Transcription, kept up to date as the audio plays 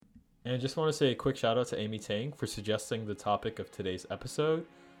And I just want to say a quick shout out to Amy Tang for suggesting the topic of today's episode.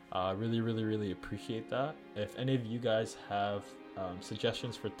 Really, really, really appreciate that. If any of you guys have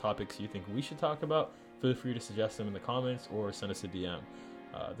suggestions for topics you think we should talk about, feel free to suggest them in the comments or send us a DM.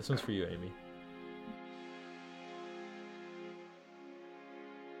 This one's for you, Amy.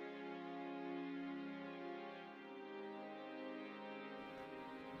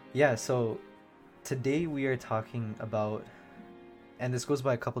 Yeah, so today we are talking about, and this goes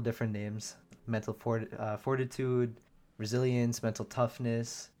by a couple different names: fortitude, resilience, mental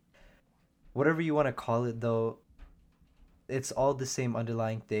toughness, whatever you want to call it, though, it's all the same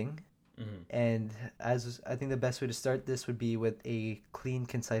underlying thing. Mm-hmm. And as I think the best way to start this would be with a clean,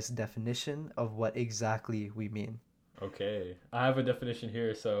 concise definition of what exactly we mean. Okay, I have a definition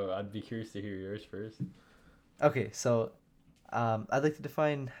here, so I'd be curious to hear yours first. Okay, so I'd like to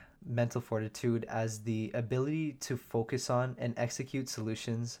define mental fortitude as the ability to focus on and execute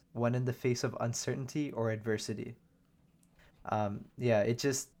solutions when in the face of uncertainty or adversity. Yeah, it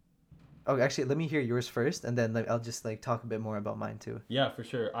just. Oh, actually, let me hear yours first, and then I'll just like talk a bit more about mine too. Yeah, for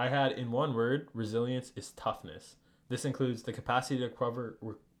sure. I had in one word, resilience is toughness. This includes the capacity to recover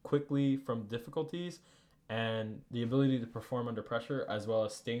quickly from difficulties and the ability to perform under pressure, as well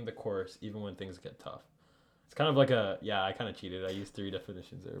as staying the course even when things get tough. It's kind of like yeah, I kind of cheated. I used three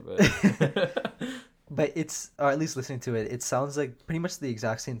definitions there, but. But it's, or at least listening to it, it sounds like pretty much the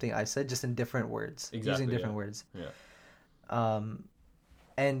exact same thing I said, just in different words, using Exactly, yeah. different words. Yeah. Um,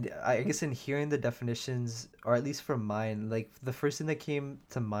 and I guess in hearing the definitions, or at least from mine, like the first thing that came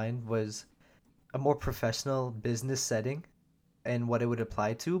to mind was a more professional business setting and what it would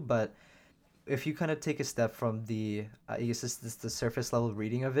apply to. But if you kind of take a step from the, I guess this the surface level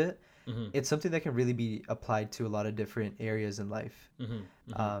reading of it, Mm-hmm. it's something that can really be applied to a lot of different areas in life. Mm-hmm.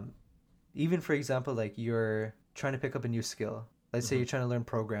 Mm-hmm. Um, Even for example, like you're trying to pick up a new skill. Let's say Mm-hmm. you're trying to learn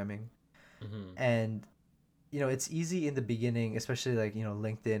programming, Mm-hmm. and it's easy in the beginning, especially like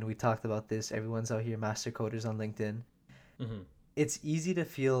LinkedIn. We talked about this. Everyone's out here master coders on LinkedIn. Mm-hmm. It's easy to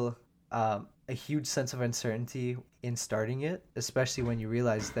feel a huge sense of uncertainty in starting it, especially when you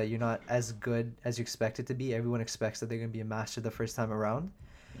realize that you're not as good as you expect it to be. Everyone expects that they're going to be a master the first time around,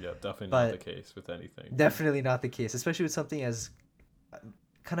 Yeah, definitely not the but case with anything. definitely not the case, especially with something as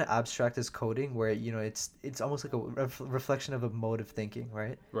kind of abstract as coding, where it's almost like a reflection of a mode of thinking,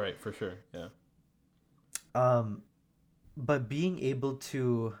 right? Right, for sure. Yeah. um but being able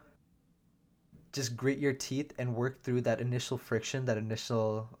to just grit your teeth and work through that initial friction, that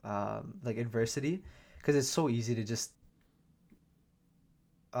initial like adversity, because it's so easy to just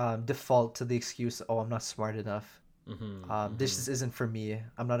default to the excuse, oh, I'm not smart enough. Mm-hmm. This Mm-hmm. just isn't for me.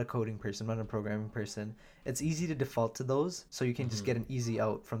 I'm not a coding person. I'm not a programming person. It's easy to default to those, so you can just Mm-hmm. get an easy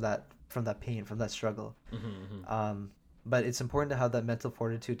out from that pain, from that struggle. Mm-hmm. Mm-hmm. But it's important to have that mental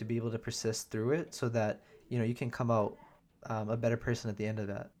fortitude to be able to persist through it, so that you can come out a better person at the end of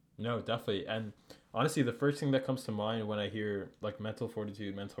that. No, definitely. And honestly, the first thing that comes to mind when I hear like mental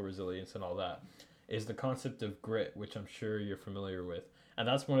fortitude, mental resilience, and all that is the concept of grit, which I'm sure you're familiar with. And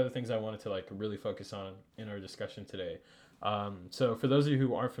that's one of the things I wanted to like really focus on in our discussion today. So for those of you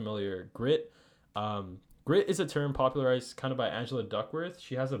who aren't familiar, grit is a term popularized kind of by Angela Duckworth.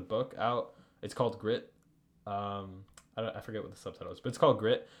 She has a book out. It's called Grit. I forget what the subtitle is, but it's called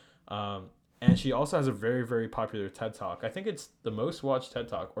Grit. Um, and she also has a very, very popular TED Talk. I think it's the most watched TED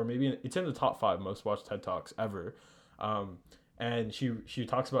Talk, or maybe it's in the top 5 most watched TED Talks ever. Um, and she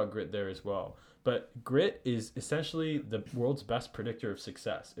talks about grit there as well. But grit is essentially the world's best predictor of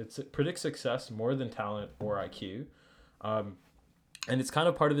success. It predicts success more than talent or IQ. Um, and it's kind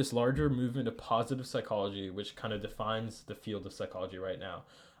of part of this larger movement of positive psychology, which kind of defines the field of psychology right now.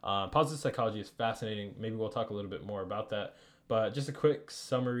 Positive psychology is fascinating. Maybe we'll talk a little bit more about that. But just a quick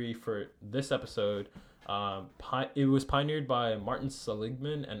summary for this episode. It was pioneered by Martin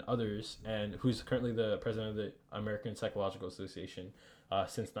Seligman and others, and who's currently the president of the American Psychological Association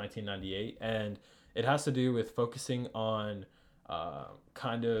since 1998. And it has to do with focusing on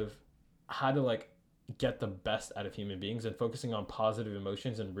kind of how to like get the best out of human beings and focusing on positive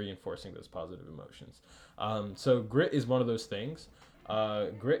emotions and reinforcing those positive emotions. So grit is one of those things.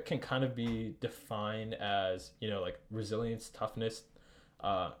 Grit can kind of be defined as, like resilience, toughness,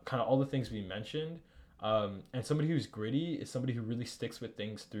 kind of all the things we mentioned. And somebody who's gritty is somebody who really sticks with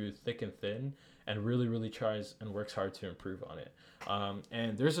things through thick and thin and really, really tries and works hard to improve on it.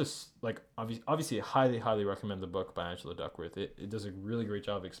 And there's this, like, obviously, I highly, highly recommend the book by Angela Duckworth. It does a really great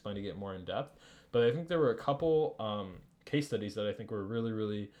job of explaining it more in depth. But I think there were a couple case studies that I think were really,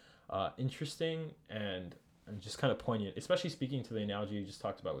 really interesting and just kind of poignant, especially speaking to the analogy you just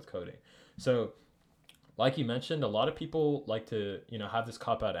talked about with coding. So like you mentioned, a lot of people like to, have this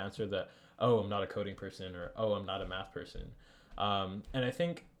cop out answer that, oh, I'm not a coding person, or oh, I'm not a math person. And I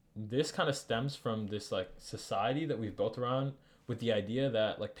think this kind of stems from this like society that we've built around with the idea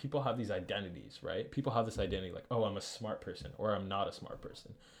that like people have these identities, right? People have this identity like, oh, I'm a smart person or I'm not a smart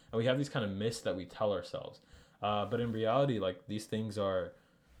person. And we have these kind of myths that we tell ourselves. But in reality, like these things are,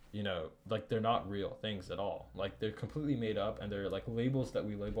 like they're not real things at all. Like they're completely made up, and they're like labels that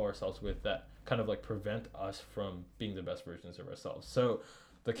we label ourselves with that kind of like prevent us from being the best versions of ourselves. So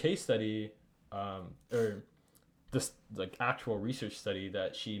the case study, or this like actual research study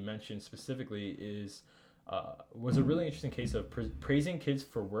that she mentioned specifically was a really interesting case of praising kids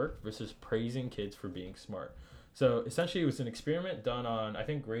for work versus praising kids for being smart. So essentially, it was an experiment done on, I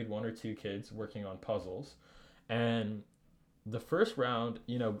think, grade 1 or 2 kids working on puzzles. And the first round,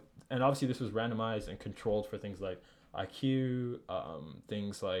 and obviously this was randomized and controlled for things like IQ,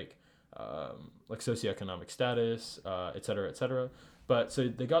 things like socioeconomic status, et cetera, et cetera. But so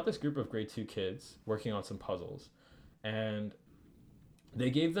they got this group of grade 2 kids working on some puzzles, and they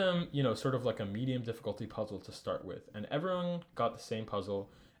gave them, sort of like a medium difficulty puzzle to start with, and everyone got the same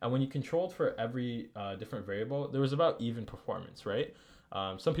puzzle. And when you controlled for every different variable, there was about even performance, right?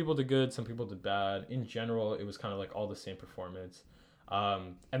 Some people did good, some people did bad. In general, it was kind of like all the same performance.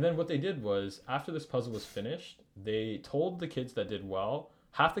 And then what they did was, after this puzzle was finished, they told the kids that did well,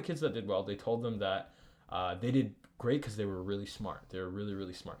 half the kids that did well, they told them that they did great because they were really smart. They were really,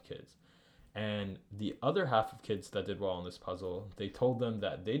 really smart kids. And the other half of kids that did well on this puzzle, they told them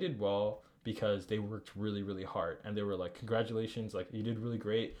that they did well because they worked really, really hard. And they were like, congratulations, like you did really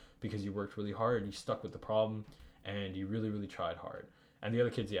great because you worked really hard, you stuck with the problem, and you really, really tried hard. And the other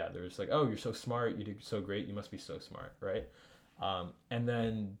kids, yeah, they're just like, oh, you're so smart, you did so great, you must be so smart, right? And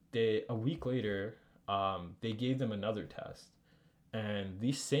then a week later, they gave them another test. And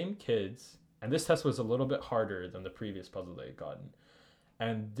these same kids, and this test was a little bit harder than the previous puzzle they had gotten.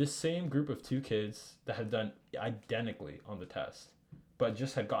 And this same group of 2 kids that had done identically on the test, but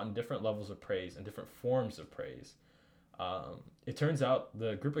just had gotten different levels of praise and different forms of praise. It turns out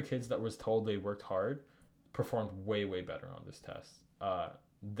the group of kids that was told they worked hard performed way, way better on this test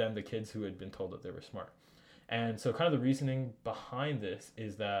than the kids who had been told that they were smart. And so kind of the reasoning behind this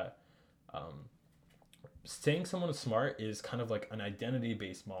is that saying someone is smart is kind of like an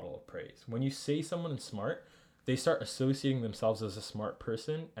identity-based model of praise. When you say someone is smart, they start associating themselves as a smart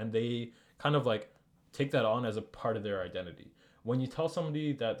person, and they kind of like take that on as a part of their identity. When you tell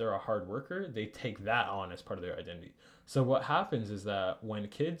somebody that they're a hard worker, they take that on as part of their identity. So what happens is that when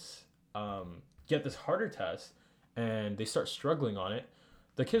kids get this harder test and they start struggling on it,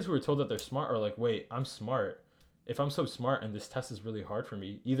 the kids who are told that they're smart are like, wait, I'm smart. If I'm so smart and this test is really hard for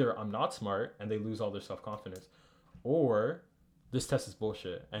me, either I'm not smart and they lose all their self-confidence, or this test is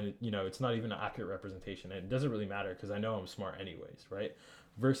bullshit and it's not even an accurate representation, and it doesn't really matter because I know I'm smart anyways, right?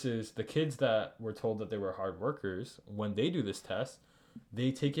 Versus the kids that were told that they were hard workers, when they do this test,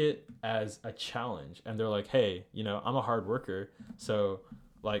 they take it as a challenge, and they're like, hey, I'm a hard worker, so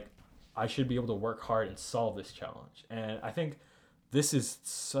like I should be able to work hard and solve this challenge. And I think this is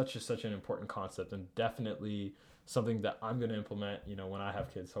such an important concept, and definitely something that I'm going to implement, when I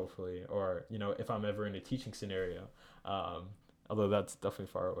have kids, hopefully, or, if I'm ever in a teaching scenario, although that's definitely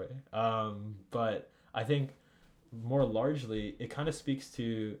far away. But I think more largely, it kind of speaks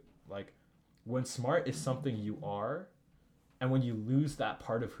to like when smart is something you are, and when you lose that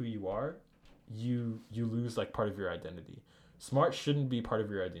part of who you are, you lose like part of your identity. Smart shouldn't be part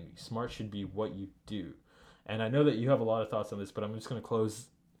of your identity. Smart should be what you do. And I know that you have a lot of thoughts on this, but I'm just going to close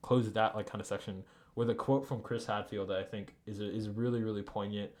that like kind of section with a quote from Chris Hadfield that I think is really, really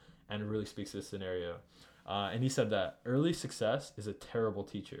poignant and really speaks to this scenario. And he said that early success is a terrible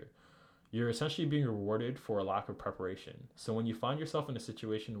teacher. You're essentially being rewarded for a lack of preparation. So when you find yourself in a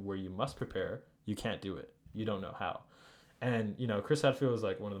situation where you must prepare, you can't do it. You don't know how. And, Chris Hadfield is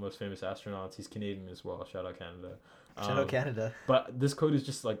like one of the most famous astronauts. He's Canadian as well. Shout out Canada. Shout out Canada. But this quote is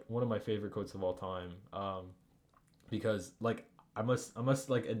just like one of my favorite quotes of all time. Because like I must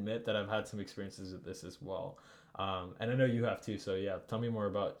like admit that I've had some experiences with this as well. And I know you have too. So yeah, tell me more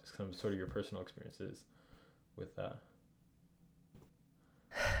about some sort of your personal experiences with that.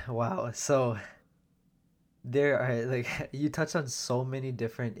 Wow. So there are like you touched on so many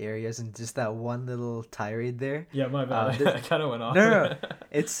different areas in just that one little tirade there. Yeah, my bad. I kind of went off. No.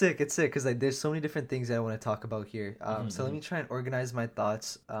 It's sick because like there's so many different things that I want to talk about here. So let me try and organize my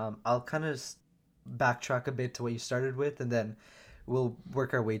thoughts. I'll kind of backtrack a bit to what you started with, and then we'll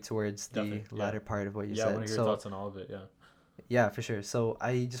work our way towards the latter part of what you said. I want to hear your thoughts on all of it. Yeah, for sure. So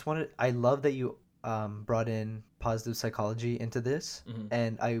I love that you brought in positive psychology into this, Mm-hmm.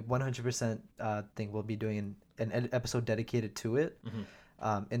 and I 100% think we'll be doing an episode dedicated to it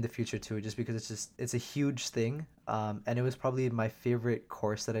Mm-hmm. in the future too, just because it's a huge thing, and it was probably my favorite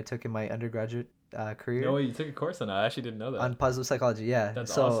course that I took in my undergraduate No career way, you took a course on that. I actually didn't know on that. positive psychology. Yeah,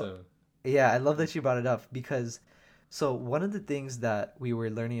 That's so awesome. yeah, I love that you brought it up because so one of the things that we were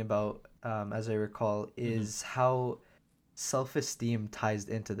learning about, as I recall, Mm-hmm. is how self-esteem ties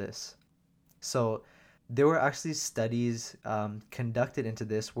into this. So there were actually studies conducted into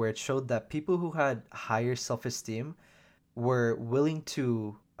this where it showed that people who had higher self-esteem were willing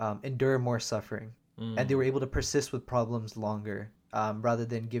to endure more suffering, and they Mm. were able to persist with problems longer, rather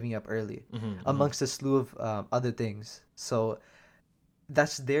than giving up early, Mm-hmm. Mm-hmm. amongst a slew of other things. So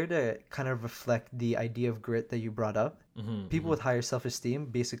that's there to kind of reflect the idea of grit that you brought up. Mm-hmm. People Mm-hmm. with higher self-esteem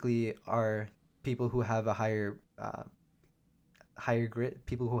basically are people who have a higher grit,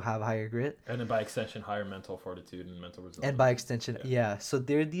 people who have higher grit, And then by extension, higher mental fortitude and mental and by resilience. extension, Yeah. yeah. So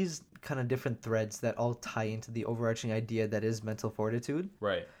there are these kind of different threads that all tie into the overarching idea that is mental fortitude.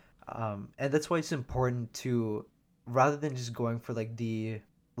 Right. And that's why it's important to, rather than just going for like the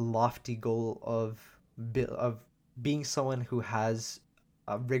lofty goal of being someone who has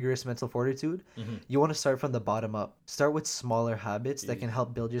a rigorous mental fortitude, Mm-hmm. you want to start from the bottom up. Start with smaller habits that can Jeez.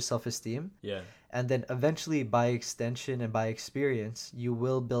 help build your self-esteem, Yeah. and then eventually, by extension and by experience, you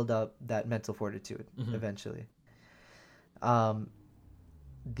will build up that mental fortitude Mm-hmm. eventually. Um,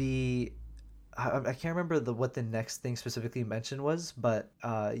 the I can't remember what the next thing specifically mentioned was, but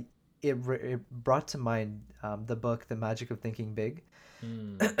it brought to mind the book The Magic of Thinking Big,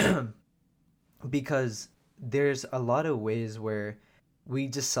 Mm. because there's a lot of ways where we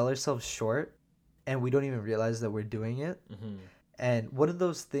just sell ourselves short and we don't even realize that we're doing it. Mm-hmm. And one of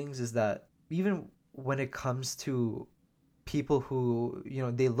those things is that even when it comes to people who,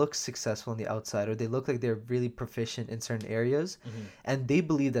 they look successful on the outside, or they look like they're really proficient in certain areas, Mm-hmm. and they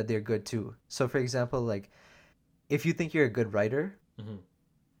believe that they're good too. So for example, like if you think you're a good writer Mm-hmm.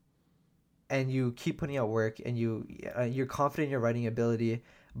 and you keep putting out work, and you're confident in your writing ability,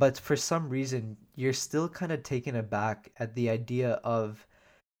 but for some reason you're still kind of taken aback at the idea of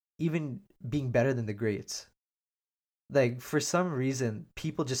even being better than the greats. Like for some reason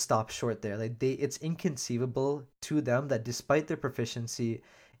people just stop short there. Like it's inconceivable to them that despite their proficiency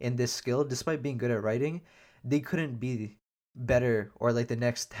in this skill, despite being good at writing, they couldn't be better, or like the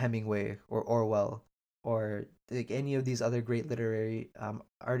next Hemingway or Orwell, or like any of these other great literary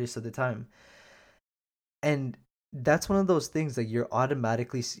artists of the time. And that's one of those things that you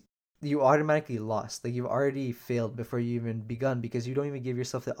automatically lost. Like you've already failed before you even begun, because you don't even give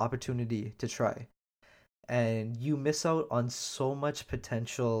yourself the opportunity to try, and you miss out on so much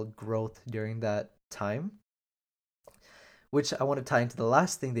potential growth during that time. Which I want to tie into the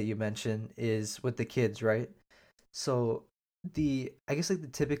last thing that you mentioned, is with the kids, right? So the I guess like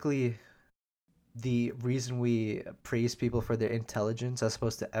the reason we praise people for their intelligence as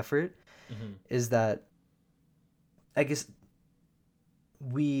opposed to effort Mm-hmm. is that, I guess,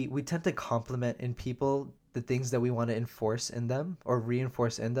 we tend to compliment in people the things that we want to enforce in them or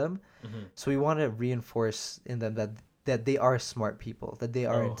reinforce in them. Mm-hmm. So we want to reinforce in them that they are smart people, that they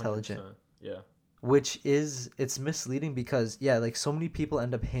are Oh, intelligent, 100%. Yeah. which is, it's misleading, because yeah, like so many people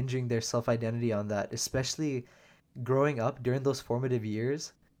end up hinging their self-identity on that, especially growing up during those formative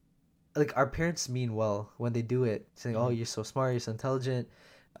years. Like our parents mean well when they do it, saying, "Oh, Mm-hmm. you're so smart, you're so intelligent,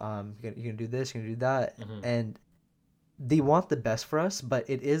 you're gonna do this, you're gonna do that," Mm-hmm. and they want the best for us. But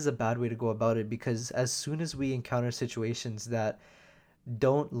it is a bad way to go about it, because as soon as we encounter situations that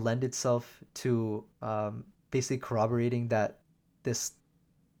don't lend itself to basically corroborating that this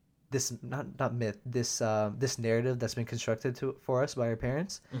not myth, this narrative that's been constructed for us by our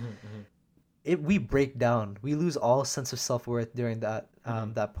parents, Mm-hmm. Mm-hmm. we break down, we lose all sense of self-worth during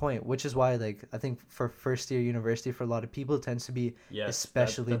Mm-hmm. that point, which is why, like, I think for first year university for a lot of people it tends to be Yes,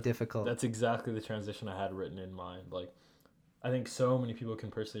 especially difficult. that's exactly the transition I had written in mind. Like, I think so many people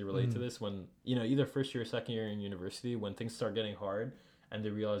can personally relate to Mm, this when, either first year or second year in university, when things start getting hard and they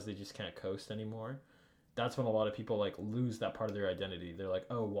realize they just can't coast anymore. That's when a lot of people like lose that part of their identity. They're like,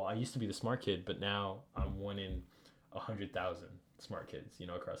 oh, well, I used to be the smart kid, but now I'm one in 100,000 smart kids,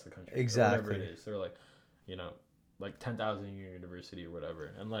 across the country or whatever it exactly. is. They're like, you know, like 10,000 in your university or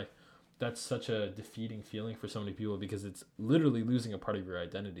whatever. And like, that's such a defeating feeling for so many people because it's literally losing a part of your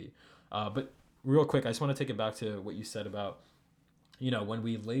identity. But real quick, I just want to take it back to what you said about, when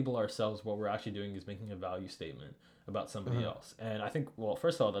we label ourselves, what we're actually doing is making a value statement about somebody Uh-huh. else. And I think, well,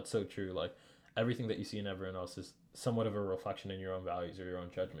 first of all, that's so true. Like, everything that you see in everyone else is somewhat of a reflection in your own values or your own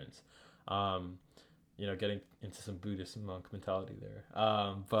judgments. Um, getting into some Buddhist monk mentality there.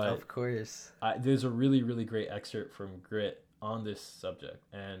 But Of course. there's a really, really great excerpt from Grit on this subject,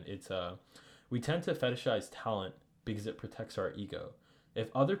 and it's we tend to fetishize talent because it protects our ego. If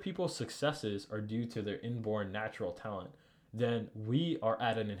other people's successes are due to their inborn natural talent, then we are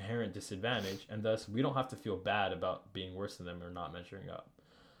at an inherent disadvantage, and thus we don't have to feel bad about being worse than them or not measuring up.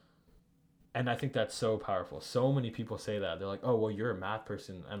 And I think that's so powerful. So many people say that. They're like, oh, well, you're a math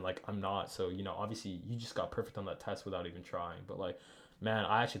person and like I'm not. So, obviously you just got perfect on that test without even trying. But like, man,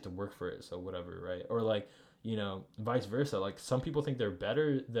 I actually had to work for it. So whatever, right? Or like, vice versa. Like some people think they're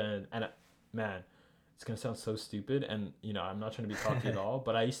better than, and man, it's going to sound so stupid. And, I'm not trying to be cocky at all.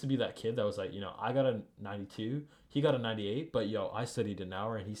 But I used to be that kid that was like, I got a 92. He got a 98. But I studied an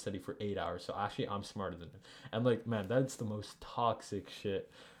hour and he studied for 8 hours. So actually I'm smarter than him. And like, man, that's the most toxic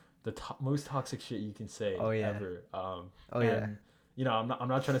shit. Most toxic shit you can say ever. I'm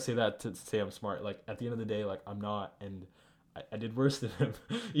not trying to say that to say I'm smart. Like at the end of the day, like I'm not, and I did worse than him.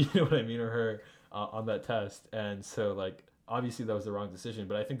 You know what I mean, or her on that test. And so like obviously that was the wrong decision.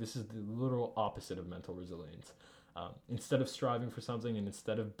 But I think this is the literal opposite of mental resilience. Instead of striving for something and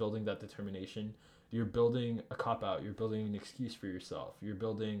instead of building that determination, you're building a cop out. You're building an excuse for yourself. You're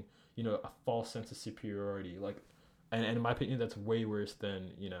building a false sense of superiority. Like. And in my opinion, that's way worse than,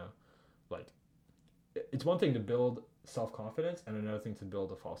 like, it's one thing to build self-confidence and another thing to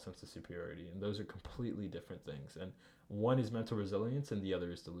build a false sense of superiority. And those are completely different things. And one is mental resilience and the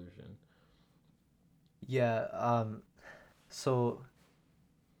other is delusion. Yeah. So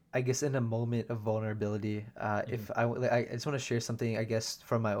I guess in a moment of vulnerability, if I just want to share something, I guess,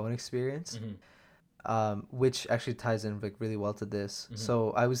 from my own experience, which actually ties in like really well to this.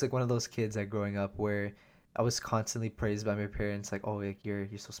 So I was like one of those kids like growing up where I was constantly praised by my parents, like, "Oh, like you're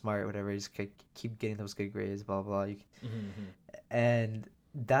so smart, whatever. You just keep getting those good grades, blah blah." And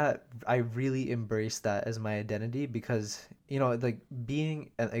that I really embraced that as my identity because like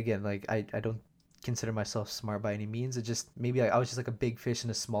being again, like I don't consider myself smart by any means. It just maybe I was just like a big fish in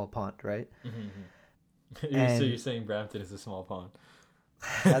a small pond, right? So you're And saying Brampton is a small pond.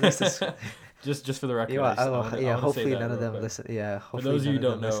 at least it's just for the record, yeah. I want to say Hopefully that none of real them quick. listen. Yeah, For hopefully those of you none who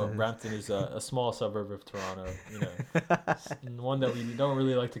of don't them know, listen. Brampton is a small suburb of Toronto. One that we don't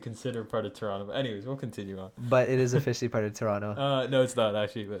really like to consider part of Toronto. But anyways, we'll continue on. But it is officially part of Toronto. No, it's not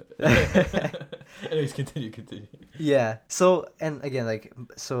actually. But anyways, continue. Yeah. So and again, like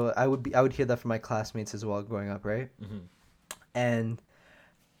I would hear that from my classmates as well growing up, right? And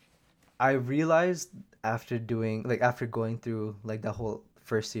I realized after going through like the whole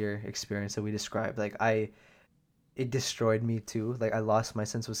first year experience that we described, like it destroyed me too. Like I lost my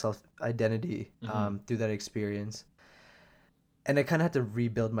sense of self identity through that experience. And I kind of had to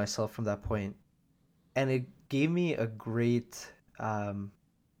rebuild myself from that point. And it gave me a great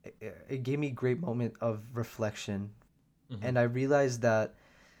it gave me a great moment of reflection. And I realized that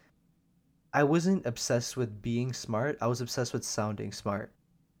I wasn't obsessed with being smart. I was obsessed with sounding smart.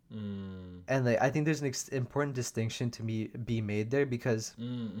 And like I think there's an important distinction to be made there because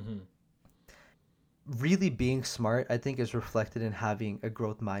really being smart, I think, is reflected in having a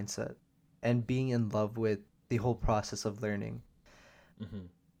growth mindset and being in love with the whole process of learning.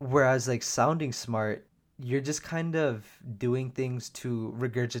 Whereas like sounding smart, you're just kind of doing things to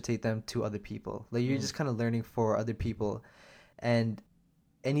regurgitate them to other people. Like you're just kind of learning for other people. And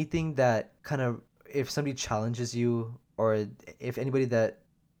anything that kind of, if somebody challenges you or if anybody that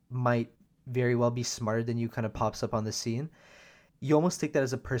might very well be smarter than you kind of pops up on the scene, you almost take that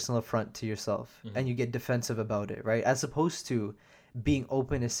as a personal affront to yourself and you get defensive about it, right? As opposed to being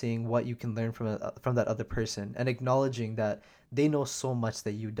open to seeing what you can learn from that other person and acknowledging that they know so much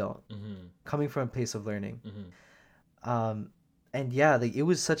that you don't, coming from a place of learning. And yeah, like it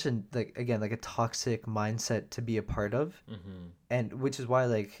was such a toxic mindset to be a part of, and which is why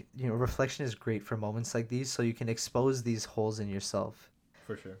reflection is great for moments like these, so you can expose these holes in yourself.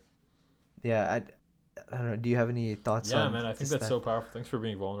 For sure. Yeah, I don't know. Do you have any thoughts on? Yeah, man, I think that's so powerful. Thanks for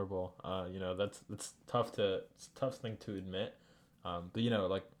being vulnerable. That's tough it's a tough thing to admit. But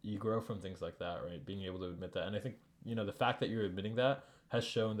like you grow from things like that, right? Being able to admit that, and I think the fact that you're admitting that has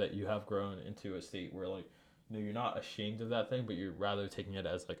shown that you have grown into a state where you're not ashamed of that thing, but you're rather taking it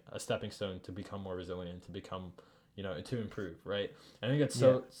as like a stepping stone to become more resilient, to become, to improve, right? And I think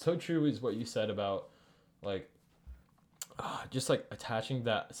that's so true is what you said about just like attaching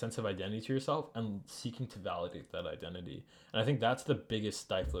that sense of identity to yourself and seeking to validate that identity. And I think that's the biggest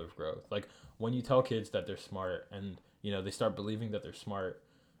stifler of growth. Like when you tell kids that they're smart and, they start believing that they're smart,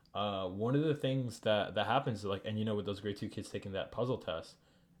 one of the things that happens, with those grade 2 kids taking that puzzle test,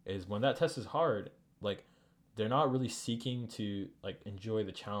 is when that test is hard, like they're not really seeking to like enjoy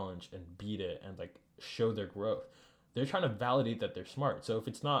the challenge and beat it and like show their growth. They're trying to validate that they're smart. So if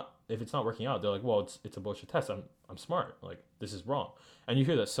it's not working out, they're like, well, it's a bullshit test. I'm smart. Like this is wrong. And you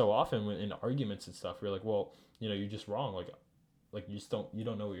hear that so often when in arguments and stuff. You're like, well, you're just wrong. Like you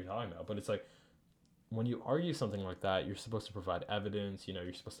don't know what you're talking about. But it's like when you argue something like that, you're supposed to provide evidence.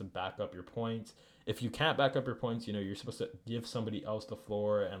 You're supposed to back up your points. If you can't back up your points, you're supposed to give somebody else the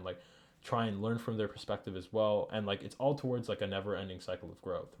floor and like try and learn from their perspective as well. And like it's all towards like a never-ending cycle of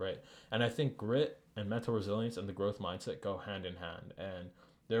growth, right? And I think grit and mental resilience and the growth mindset go hand in hand. And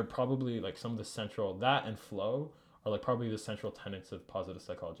they're probably like some of the central, that and flow are like probably the central tenets of positive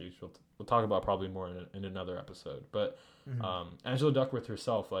psychology, which we'll talk about probably more in another episode. But Angela Duckworth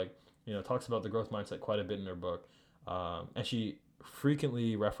herself, like, talks about the growth mindset quite a bit in her book. And she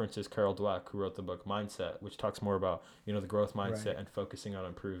frequently references Carol Dweck, who wrote the book Mindset, which talks more about, the growth mindset Right. and focusing on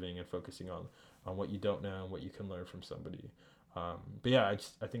improving and focusing on what you don't know and what you can learn from somebody. But yeah,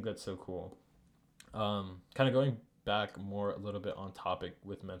 I think that's so cool. Kind of going back more a little bit on topic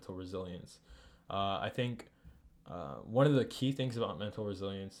with mental resilience. I think one of the key things about mental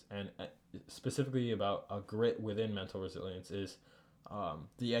resilience and specifically about a grit within mental resilience is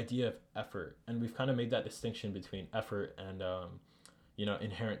the idea of effort. And we've kind of made that distinction between effort and,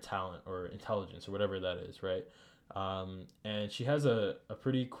 inherent talent or intelligence or whatever that is, right? And she has a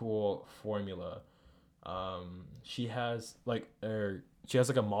pretty cool formula. She has like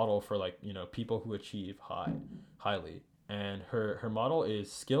a model for like, people who achieve highly. And her model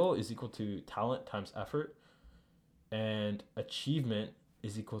is skill is equal to talent times effort, and achievement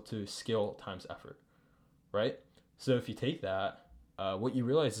is equal to skill times effort, right? So if you take that, what you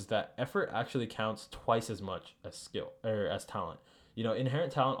realize is that effort actually counts twice as much as skill or as talent.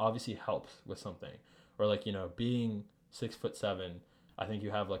 Inherent talent obviously helps with something, or like being 6'7". I think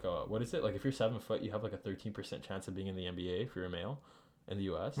you have like a what is it like if you're 7 foot, you have like a 13% chance of being in the NBA if you're a male in the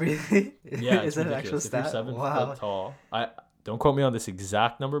U.S. Really? Yeah, Is it's that an actual ridiculous. If you're stat? 7 foot Wow. tall, I don't quote me on this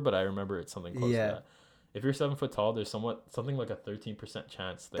exact number, but I remember it's something close to Yeah, that. If you're 7 foot tall, there's something like a 13%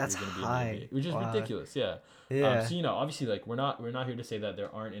 chance that that's you're going to be in the high. NBA, which is Wow. ridiculous. Yeah. Yeah. So obviously, like we're not here to say that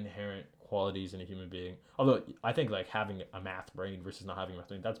there aren't inherent qualities in a human being. Although I think like having a math brain versus not having a math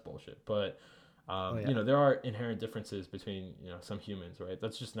brain, that's bullshit. But Oh yeah. there are inherent differences between some humans, right?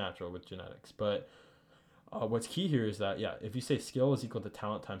 That's just natural with genetics. But what's key here is that yeah, if you say skill is equal to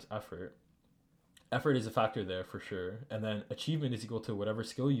talent times effort, effort is a factor there for sure, and then achievement is equal to whatever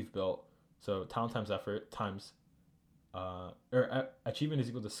skill you've built. So talent times effort times achievement is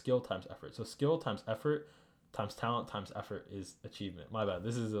equal to skill times effort. So skill times effort times talent times effort is achievement. My bad.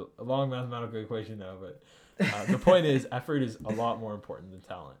 This is a long mathematical equation now, but the point is effort is a lot more important than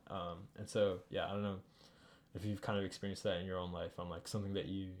talent. And so yeah, I don't know if you've kind of experienced that in your own life on like something that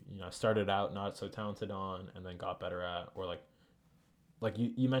you started out not so talented on and then got better at, or like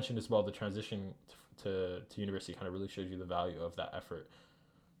you mentioned as well, the transition to university kind of really shows you the value of that effort.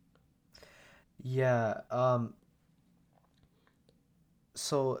 Yeah.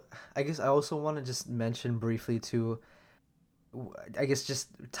 So I guess I also want to just mention briefly too, I guess just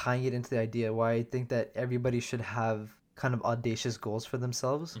tying it into the idea why I think that everybody should have kind of audacious goals for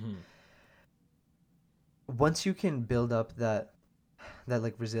themselves. Mm-hmm. Once you can build up that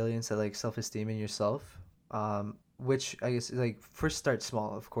like resilience, that like self-esteem in yourself, which I guess like first start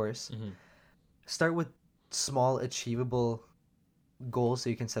small, of course. Mm-hmm. Start with small achievable goals that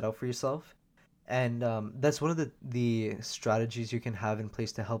you can set out for yourself. And that's one of the strategies you can have in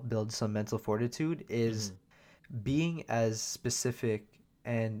place to help build some mental fortitude is Mm-hmm. being as specific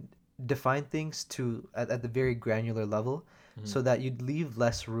and define things at the very granular level, Mm-hmm. so that you'd leave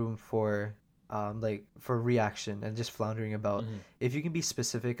less room for like for reaction and just floundering about. Mm-hmm. If you can be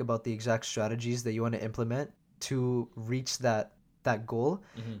specific about the exact strategies that you want to implement to reach that goal,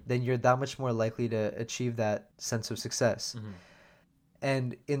 Mm-hmm. then you're that much more likely to achieve that sense of success. Mm-hmm.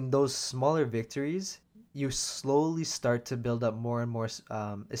 And in those smaller victories, you slowly start to build up more and more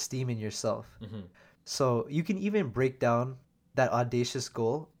esteem in yourself. Mm-hmm. So you can even break down that audacious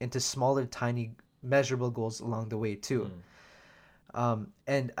goal into smaller, tiny, measurable goals along the way too. Mm-hmm.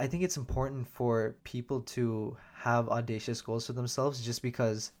 And I think it's important for people to have audacious goals for themselves, just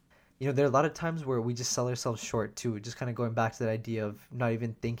because, there are a lot of times where we just sell ourselves short too. Just kind of going back to that idea of not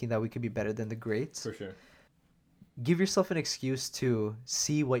even thinking that we could be better than the greats. For sure. Give yourself an excuse to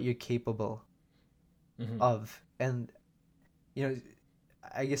see what you're capable Mm-hmm. of. And, you know,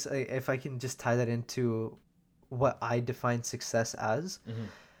 I guess if I can just tie that into what I define success as, Mm-hmm.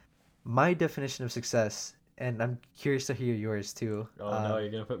 my definition of success, and I'm curious to hear yours too. Oh no, you're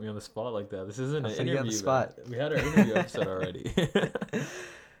gonna put me on the spot like that. This isn't I'm an putting you on the interview, man. spot. We had our interview episode already.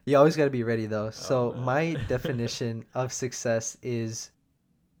 You always got to be ready though. Oh So my man. definition of success is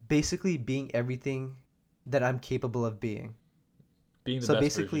basically being everything that I'm capable of being. Being the So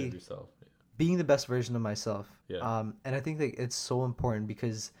best version of basically yourself. being the best version of myself. Yeah. And I think that it's so important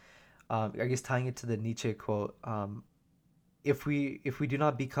because I guess tying it to the Nietzsche quote, if we do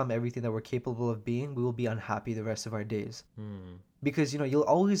not become everything that we're capable of being, we will be unhappy the rest of our days. Hmm. Because you'll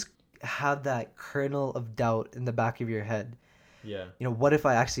always have that kernel of doubt in the back of your head. Yeah. What if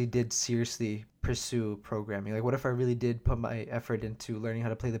I actually did seriously pursue programming? Like, what if I really did put my effort into learning how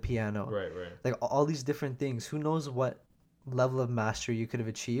to play the piano? Right. Right. Like, all these different things. Who knows what level of mastery you could have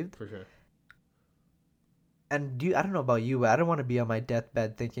achieved? For sure. And I don't know about you, but I don't want to be on my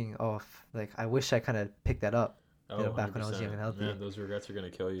deathbed thinking, oh, like, I wish I kind of picked that up, Oh, back when I was young 100%. and healthy. Man, those regrets are gonna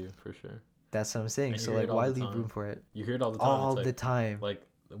kill you for sure. That's what I'm saying. And you So, hear it like, all why the leave room time. for it? You hear it all the time. It's All the time. like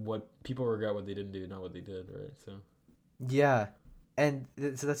what people regret what they didn't do, not what they did, right? So. Yeah. And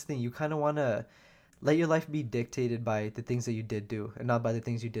so that's the thing. You kind of want to let your life be dictated by the things that you did do and not by the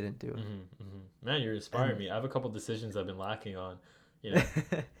things you didn't do. Man, you're inspiring And me. I have a couple decisions I've been lacking on. You know,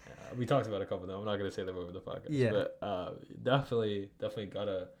 we talked about a couple of them. I'm not gonna say them over the podcast, yeah, but definitely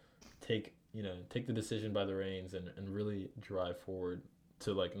gotta take the decision by the reins and really drive forward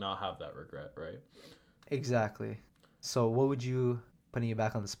to like not have that regret, right? exactly. So, what would you, putting you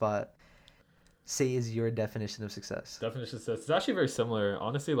back on the spot, say is your definition of success? Definition of success. It's actually very similar.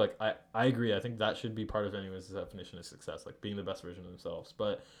 Honestly, like I agree. I think that should be part of anyone's definition of success, like being the best version of themselves.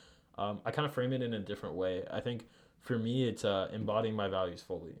 But I kind of frame it in a different way. I think for me, it's embodying my values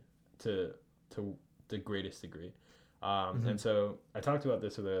fully to to the greatest degree. Mm-hmm. And so I talked about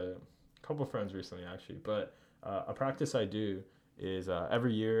this with a couple friends recently, actually. But a practice I do is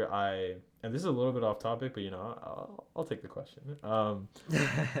every year and this is a little bit off topic, but I'll take the question.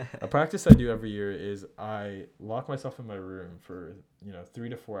 A practice I do every year is I lock myself in my room for 3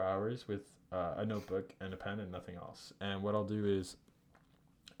 to 4 hours with a notebook and a pen and nothing else. And what I'll do is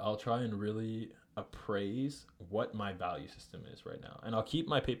I'll try and really appraise what my value system is right now, and I'll keep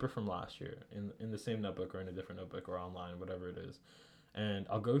my paper from last year in the same notebook or in a different notebook or online, whatever it is, and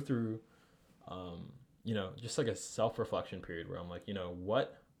I'll go through, just like a self reflection period where I'm like,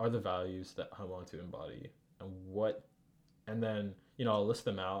 what are the values that I want to embody, and then I'll list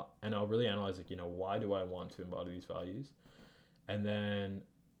them out and I'll really analyze like why do I want to embody these values, and then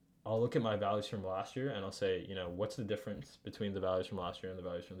I'll look at my values from last year and I'll say, what's the difference between the values from last year and the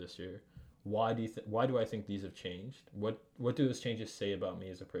values from this year? Why do I think these have changed? What do those changes say about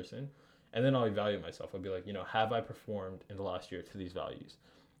me as a person? And then I'll evaluate myself. I'll be like, have I performed in the last year to these values?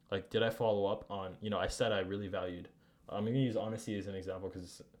 Like, did I follow up on, I said I really valued. I'm gonna use honesty as an example because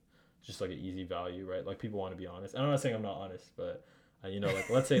it's just like an easy value, right? Like people want to be honest. And I'm not saying I'm not honest, but like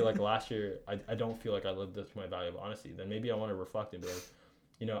let's say like last year I don't feel like I lived up to my value of honesty. Then maybe I want to reflect and be like,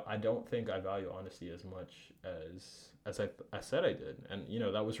 I don't think I value honesty as much as I said I did, and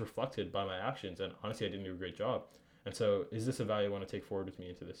that was reflected by my actions. And honestly, I didn't do a great job. And so, is this a value I want to take forward with me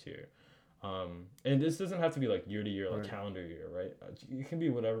into this year? And this doesn't have to be like year to year, like Right. calendar year, right? It can be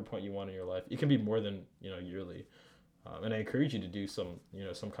whatever point you want in your life. It can be more than yearly. And I encourage you to do some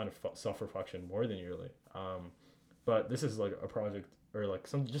kind of self reflection more than yearly. But this is like a project or like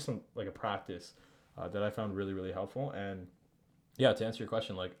some like a practice that I found really really helpful. And yeah, to answer your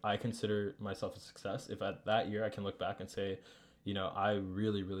question, like I consider myself a success if at that year I can look back and say, I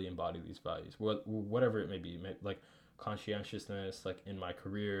really, really embody these values, whatever it may be, like conscientiousness, like in my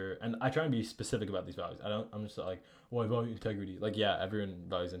career, and I try and be specific about these values. I'm just like, well, I value integrity. Like, yeah, everyone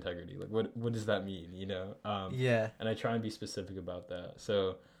values integrity. Like, what does that mean? Yeah. And I try and be specific about that.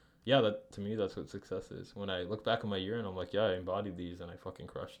 So, yeah, that to me, that's what success is. When I look back on my year and I'm like, yeah, I embodied these and I fucking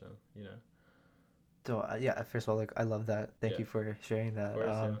crushed them. So yeah, first of all, like I love that. Thank Yeah, you for sharing of that. course,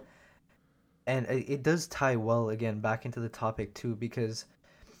 yeah. And it does tie well again back into the topic too, because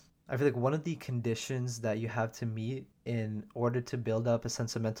I feel like one of the conditions that you have to meet in order to build up a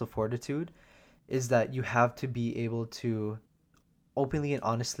sense of mental fortitude is that you have to be able to openly and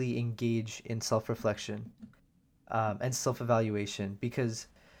honestly engage in self-reflection, and self-evaluation. Because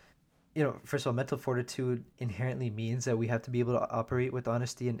first of all, mental fortitude inherently means that we have to be able to operate with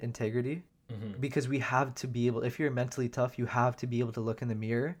honesty and integrity, Mm-hmm. because we have to be able, if you're mentally tough, you have to be able to look in the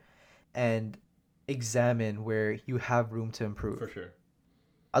mirror and examine where you have room to For improve. sure.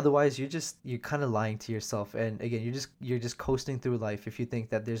 Otherwise, you're kind of lying to yourself, and again, you're just coasting through life if you think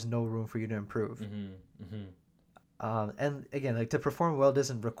that there's no room for you to improve. Mm-hmm. Mm-hmm. And again, like, to perform well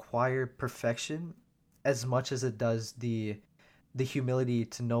doesn't require perfection as much as it does the humility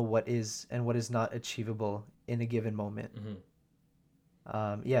to know what is and what is not achievable in a given moment. Mm-hmm.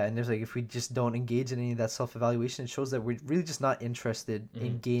 Yeah, and there's like if we just don't engage in any of that self-evaluation, it shows that we're really just not interested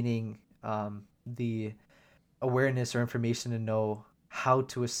in Hmm. gaining the awareness or information to know how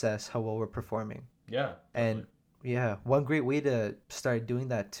to assess how well we're performing. Yeah, definitely. And yeah, one great way to start doing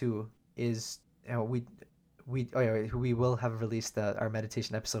that too is, we will have released our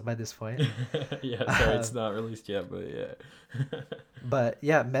meditation episode by this point. Yeah, sorry, it's Um, not released yet, but yeah. but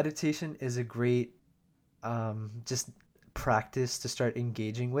yeah, meditation is a great just practice to start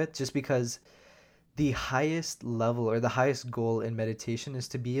engaging with, just because the highest level or the highest goal in meditation is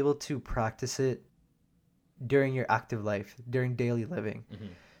to be able to practice it during your active life, during daily living. Hmm.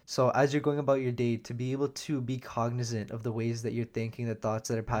 So as you're going about your day, to be able to be cognizant of the ways that you're thinking, the thoughts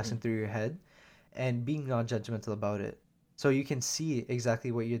that are Hmm. passing through your head, and being non-judgmental about it. So you can see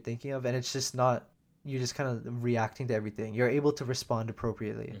exactly what you're thinking of, and it's just not, you're just kind of reacting to everything. You're able to respond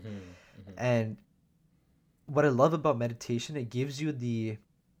appropriately. Hmm. Hmm. And what I love about meditation, it gives you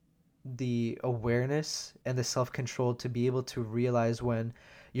the awareness and the self-control to be able to realize when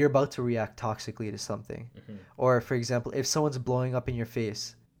you're about to react toxically to something. Hmm. Or for example, if someone's blowing up in your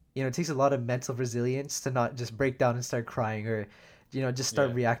face, it takes a lot of mental resilience to not just break down and start crying, or just start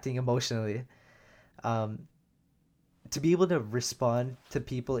Yeah. reacting emotionally. um, to be able to respond to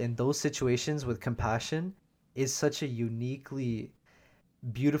people in those situations with compassion is such a uniquely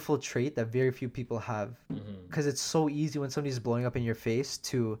beautiful trait that very few people have, Hmm. because it's so easy when somebody's blowing up in your face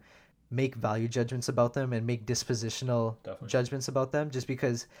to make value judgments about them and make dispositional Definitely. judgments about them, just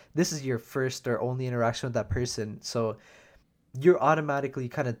because this is your first or only interaction with that person. So you're automatically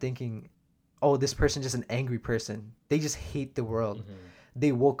kind of thinking, oh, this person's just an angry person, they just hate the world, Hmm.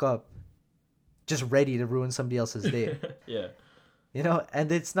 they woke up just ready to ruin somebody else's day. Yeah. And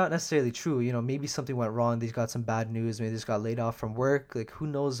it's not necessarily true. Maybe something went wrong, they got some bad news, maybe they just got laid off from work, like who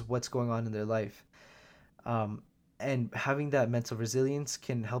knows what's going on in their life. um, and having that mental resilience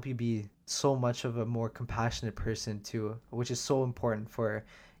can help you be so much of a more compassionate person too, which is so important for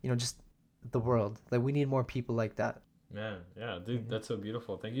just the world. Like we need more people like that. Man, yeah, dude, Hmm. that's so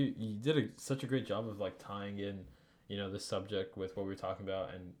beautiful. Thank you. You did such a great job of like tying in, this subject with what we were talking about,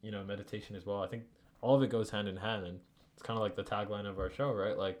 and meditation as well. I think all of it goes hand in hand, and it's kind of like the tagline of our show,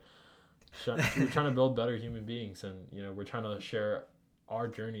 right? Like, we're trying to build better human beings, and we're trying to share our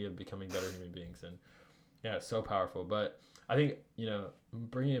journey of becoming better human beings, and yeah, it's so powerful. But I think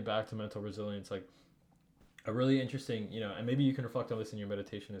bringing it back to mental resilience, like a really interesting, and maybe you can reflect on this in your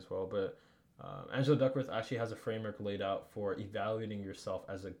meditation as well. But Angela Duckworth actually has a framework laid out for evaluating yourself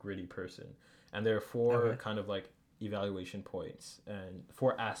as a gritty person, and there are four Okay. kind of like evaluation points and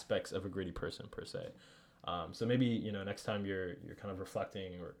four aspects of a gritty person per se. So maybe next time you're kind of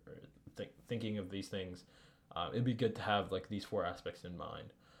reflecting or thinking of these things, it'd be good to have like these four aspects in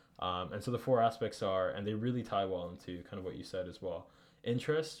mind. And so the four aspects are, and they really tie well into kind of what you said as well: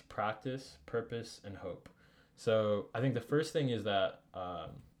 interest, practice, purpose, and hope. So I think the first thing is that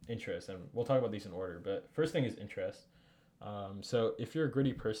interest, and we'll talk about these in order. But first thing is interest. So if you're a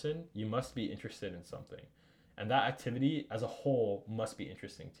gritty person, you must be interested in something, and that activity as a whole must be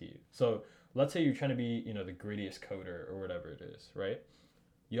interesting to you. So let's say you're trying to be, the grittiest coder or whatever it is, right?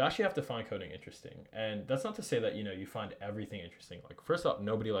 You actually have to find coding interesting, and that's not to say that you find everything interesting. Like first off,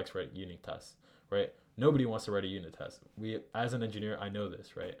 nobody likes writing unit tests, right? Nobody wants to write a unit test. We, as an engineer, I know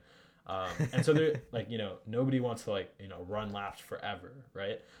this, right? And so there, like nobody wants to like run laps forever,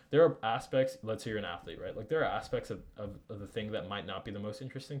 right? There are aspects. Let's say you're an athlete, right? Like there are aspects of the thing that might not be the most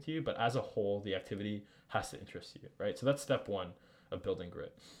interesting to you, but as a whole, the activity has to interest you, right? So that's step one of building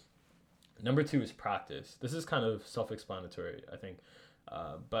grit. Number two is practice. This is kind of self-explanatory, I think,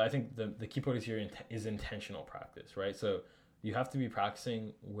 but I think the key point is here is intentional practice, right? So you have to be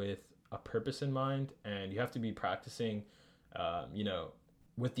practicing with a purpose in mind, and you have to be practicing, you know,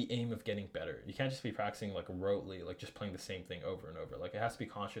 with the aim of getting better. You can't just be practicing like rotely, like just playing the same thing over and over. Like it has to be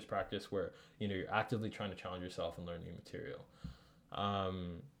conscious practice where you're actively trying to challenge yourself and learn new material.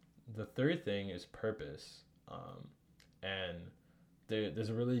 Um, the third thing is purpose, and there's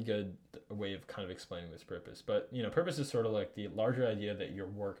a really good way of kind of explaining this purpose. But purpose is sort of like the larger idea that your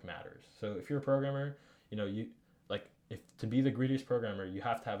work matters. So if you're a programmer, you like, if to be the greatest programmer, you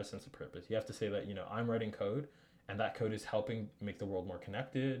have to have a sense of purpose. You have to say that I'm writing code, and that code is helping make the world more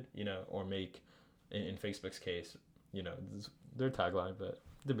connected, or make, in Facebook's case, their tagline, but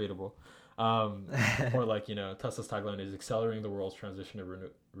debatable. Or like Tesla's tagline is accelerating the world's transition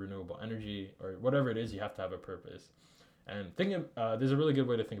to renewable energy, or whatever it is. You have to have a purpose. And there's a really good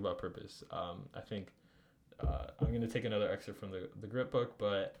way to think about purpose. I think I'm going to take another excerpt from the Grit book,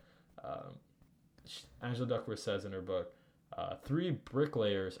 but um, Angela Duckworth says in her book, three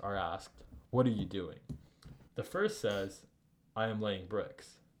bricklayers are asked, "What are you doing?" The first says, I am laying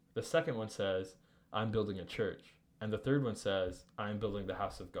bricks. The second one says, I'm building a church. And the third one says, I'm building the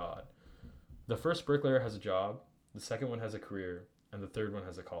house of God. The first bricklayer has a job, the second one has a career, and the third one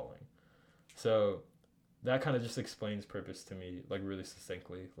has a calling. So that kind of just explains purpose to me, like really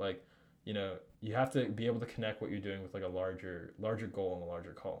succinctly. Like, you know, you have to be able to connect what you're doing with like a larger goal and a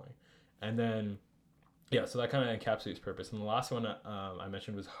larger calling. And then, yeah, so that kind of encapsulates purpose. And the last one I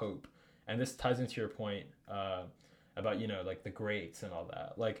mentioned was hope. And this ties into your point about, you know, like the greats and all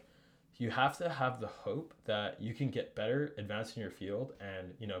that. Like, you have to have the hope that you can get better, advance in your field,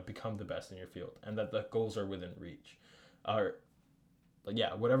 and, you know, become the best in your field, and that the goals are within reach. Or, like,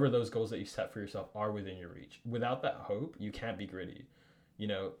 yeah, whatever those goals that you set for yourself are within your reach. Without that hope, you can't be gritty, you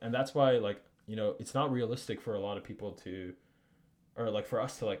know. And that's why, like, you know, it's not realistic for a lot of people to, or like for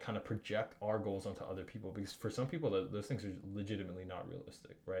us to like kind of project our goals onto other people, because for some people those things are legitimately not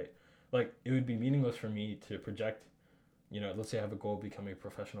realistic, right? Like, it would be meaningless for me to project, you know, let's say I have a goal of becoming a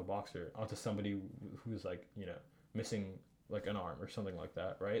professional boxer onto somebody who's like, you know, missing like an arm or something like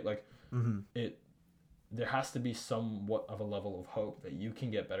that, right? Like, it, there has to be somewhat of a level of hope that you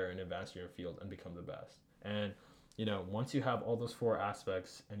can get better and advance in your field and become the best. And, you know, once you have all those four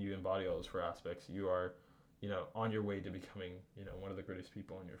aspects and you embody all those four aspects, you are, you know, on your way to becoming, you know, one of the greatest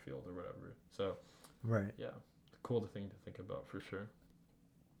people in your field or whatever. So, Right. yeah, cool thing to think about for sure.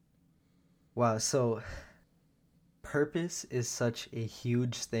 Wow. So purpose is such a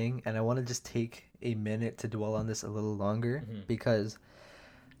huge thing, and I want to just take a minute to dwell on this a little longer, because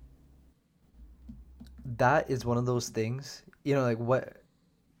that is one of those things, you know, like what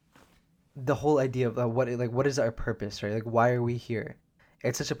the whole idea of what is our purpose, right? Like, why are we here?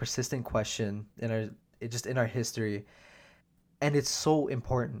 It's such a persistent question in our history, and it's so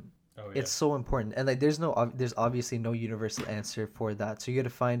important. Oh yeah. It's so important, and like there's obviously no universal answer for that. So you got to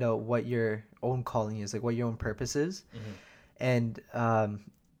find out what your own calling is, like what your own purpose is. And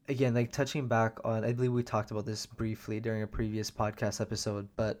again, like touching back on, I believe we talked about this briefly during a previous podcast episode,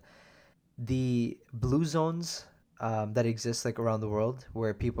 but the blue zones that exist like around the world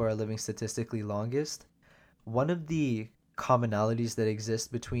where people are living statistically longest, one of the commonalities that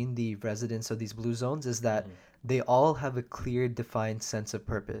exist between the residents of these blue zones is that they all have a clear, defined sense of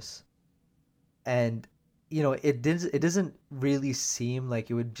purpose. And you know, it doesn't really seem like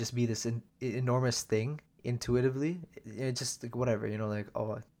it would just be this enormous thing intuitively. It just like whatever, you know, like,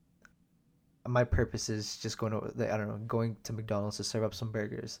 oh, my purpose is just going to, like, I don't know, going to McDonald's to serve up some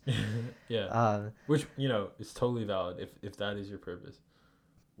burgers. Yeah. Which, you know, is totally valid if that is your purpose.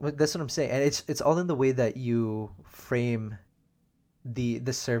 Well, that's what I'm saying, and it's all in the way that you frame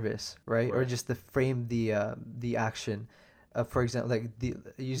the service, right? Or just the frame the action. For example, like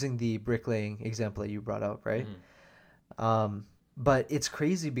using the bricklaying example that you brought up, right? But it's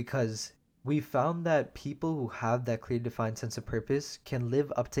crazy because we found that people who have that clear defined sense of purpose can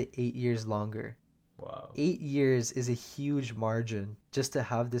live up to 8 years longer. Wow. 8 years is a huge margin just to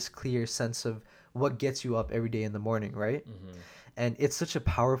have this clear sense of what gets you up every day in the morning, right? And it's such a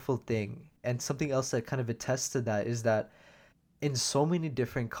powerful thing. And something else that kind of attests to that is that in so many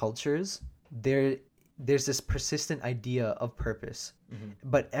different cultures, there's this persistent idea of purpose.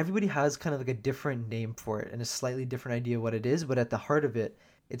 But everybody has kind of like a different name for it and a slightly different idea of what it is, but at the heart of it,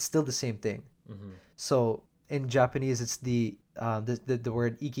 it's still the same thing. So in Japanese, it's the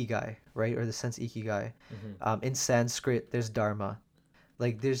word ikigai, right? Or the sense ikigai. In Sanskrit, there's dharma.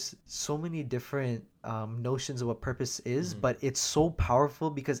 Like, there's so many different notions of what purpose is, but it's so powerful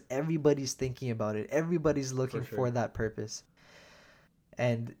because everybody's thinking about it. Everybody's looking for that purpose.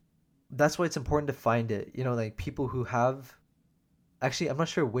 And that's why it's important to find it. You know, like people who have, actually, I'm not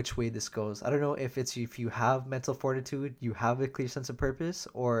sure which way this goes. I don't know if it's if you have mental fortitude, you have a clear sense of purpose,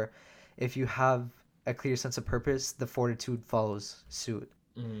 or if you have a clear sense of purpose, the fortitude follows suit.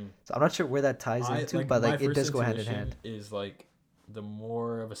 So I'm not sure where that ties into, but like it does go hand in hand. Is like, the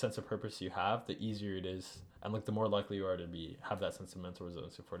more of a sense of purpose you have, the easier it is, and like the more likely you are to have that sense of mental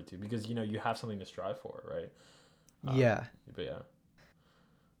resilience and fortitude, because, you know, you have something to strive for, right? Yeah. But yeah.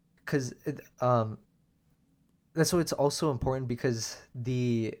 Because that's why it's also important, because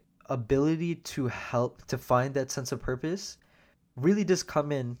the ability to help to find that sense of purpose really does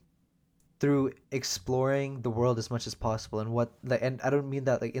come in through exploring the world as much as possible. And I don't mean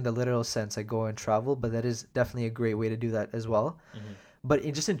that like in the literal sense, like go and travel, but that is definitely a great way to do that as well. But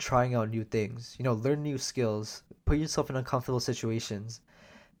just in trying out new things, you know, learn new skills, put yourself in uncomfortable situations.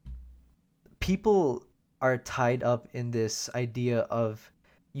 People are tied up in this idea of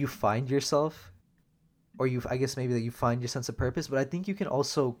you find yourself, or I guess maybe that you find your sense of purpose, but I think you can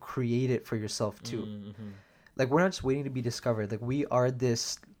also create it for yourself too. Like, we're not just waiting to be discovered. Like, we are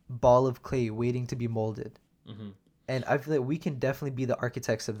this ball of clay waiting to be molded. And I feel like we can definitely be the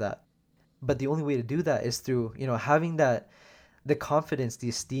architects of that. But the only way to do that is through, having that the confidence, the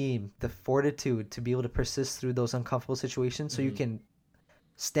esteem, the fortitude to be able to persist through those uncomfortable situations so you Mm-hmm. can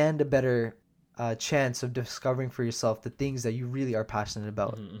stand a better chance of discovering for yourself the things that you really are passionate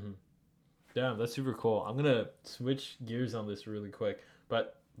about. Mm-hmm. Mm-hmm. Damn, that's super cool. I'm gonna switch gears on this really quick,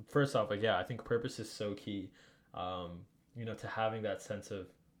 but first off, like, yeah, I think purpose is so key. To having that sense of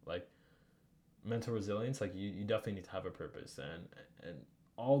like mental resilience, like you definitely need to have a purpose, and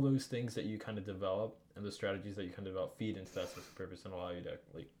all those things that you kind of develop and the strategies that you kind of develop feed into that sense of purpose and allow you to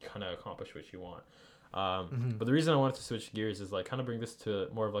like kind of accomplish what you want. Mm-hmm. But the reason I wanted to switch gears is like kind of bring this to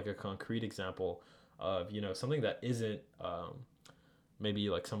more of like a concrete example of something that isn't maybe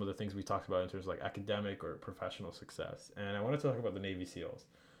like some of the things we talked about in terms of like academic or professional success. And I wanted to talk about the Navy SEALs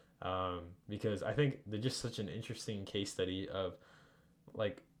because I think they're just such an interesting case study of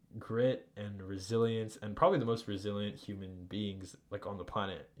like grit and resilience and probably the most resilient human beings like on the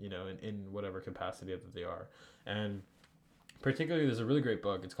planet, in whatever capacity that they are. And particularly, there's a really great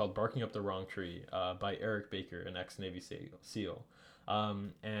book. It's called Barking Up the Wrong Tree by Eric Baker, an ex-Navy SEAL.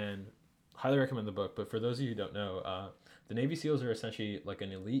 And highly recommend the book. But for those of you who don't know, the Navy SEALs are essentially like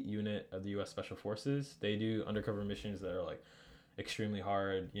an elite unit of the U.S. Special Forces. They do undercover missions that are like extremely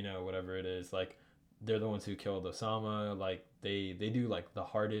hard, whatever it is. Like they're the ones who killed Osama. Like they do like the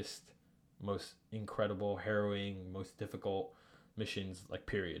hardest, most incredible, harrowing, most difficult missions like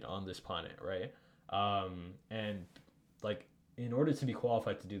period on this planet, right? And like in order to be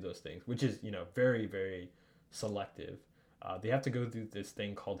qualified to do those things, which is very very selective, they have to go through this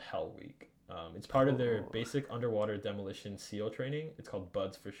thing called Hell Week. It's part of their Oh, basic underwater demolition SEAL training. It's called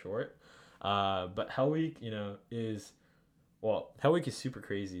BUDS for short. But Hell Week, is Hell Week is super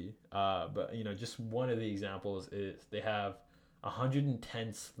crazy. But just one of the examples is they have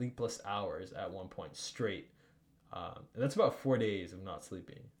 110 sleepless hours at one point straight. And that's about 4 days of not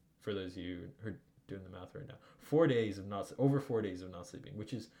sleeping. For those of you who are doing the math right now, 4 days of not over 4 days of not sleeping,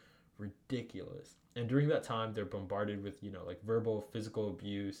 which is ridiculous. And during that time, they're bombarded with like verbal, physical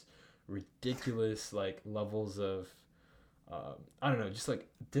abuse, ridiculous like levels of I don't know, just like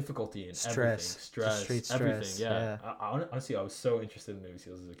difficulty in everything, just stress, straight everything. stress. Yeah, Yeah. honestly, I was so interested in Navy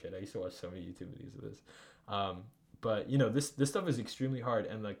SEALs as a kid. I used to watch so many YouTube videos of this. But this stuff is extremely hard,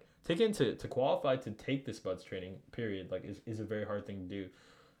 and like taking to qualify to take this BUDS training period like is a very hard thing to do.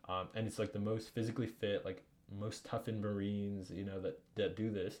 And it's like the most physically fit, like most toughened Marines, that do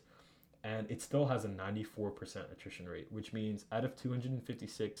this, and it still has a 94% attrition rate, which means out of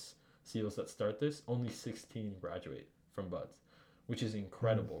 256 SEALs that start this, only 16 graduate from BUDS, which is Mm.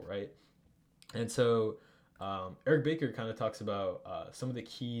 incredible, right? And so Eric Baker kind of talks about some of the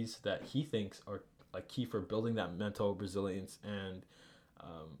keys that he thinks are like key for building that mental resilience and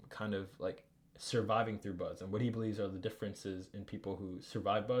kind of like surviving through BUDS, and what he believes are the differences in people who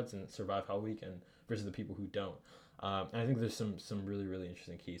survive BUDS and survive Hell Week and versus the people who don't. And I think there's some really really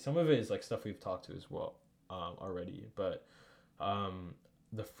interesting keys. Some of it is like stuff we've talked to as well already, but um,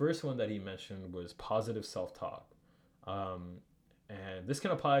 the first one that he mentioned was positive self talk. Um, and this can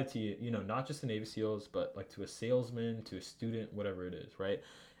apply to not just the Navy SEALs, but like to a salesman, to a student, whatever it is, right?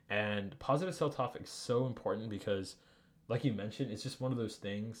 And positive self talk is so important because like you mentioned, it's just one of those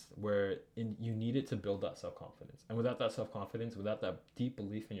things where you need it to build that self confidence. And without that self confidence, without that deep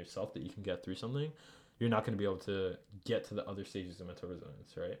belief in yourself that you can get through something, you're not going to be able to get to the other stages of mental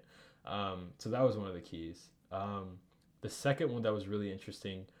resilience, right? So that was one of the keys. The second one that was really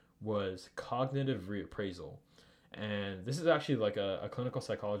interesting was cognitive reappraisal. And this is actually like a clinical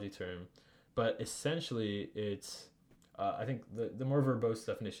psychology term, but essentially it's, I think the more verbose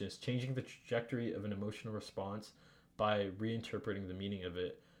definition is changing the trajectory of an emotional response by reinterpreting the meaning of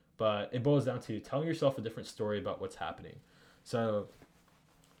it. But it boils down to telling yourself a different story about what's happening. So,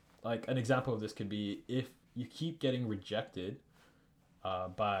 like, an example of this could be if you keep getting rejected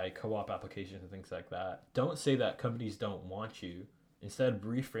by co op applications and things like that, don't say that companies don't want you. Instead,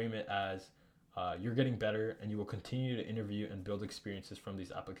 reframe it as you're getting better and you will continue to interview and build experiences from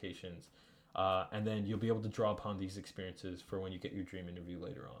these applications. And then you'll be able to draw upon these experiences for when you get your dream interview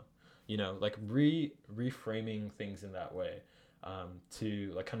later on. Like reframing things in that way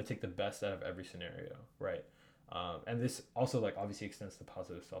to like kind of take the best out of every scenario, right? And this also like obviously extends to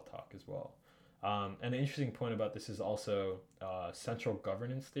positive self-talk as well. And an interesting point about this is also central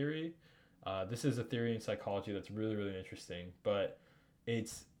governance theory. This is a theory in psychology that's really really interesting, but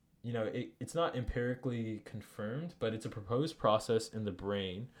it's it's not empirically confirmed, but it's a proposed process in the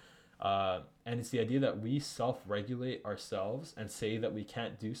brain, and it's the idea that we self-regulate ourselves and say that we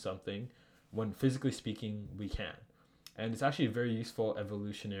can't do something when physically speaking we can. And it's actually a very useful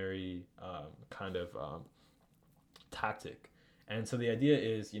evolutionary kind of tactic. And so the idea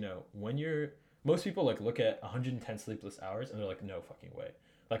is, when most people like look at 110 sleepless hours and they're like, no fucking way.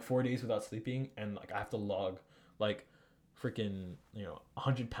 Like 4 days without sleeping, and like I have to log like freaking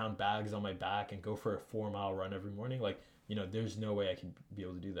 100-pound bags on my back and go for a 4-mile run every morning. Like, there's no way I can be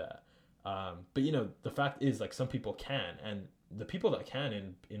able to do that. But the fact is, like, some people can, and the people that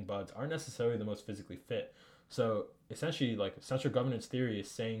can in buds aren't necessarily the most physically fit. So essentially, like, central governance theory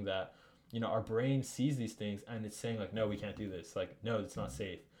is saying that our brain sees these things and it's saying like, no, we can't do this. Like, no, it's not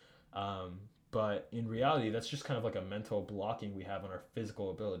safe. But in reality, that's just kind of like a mental blocking we have on our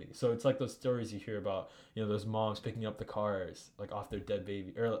physical ability. So it's like those stories you hear about, those moms picking up the cars like off their dead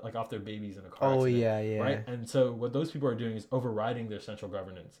baby, or like off their babies in a car accident. Yeah. Right. And so what those people are doing is overriding their central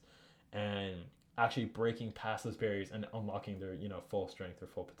governance and actually breaking past those barriers and unlocking their full strength or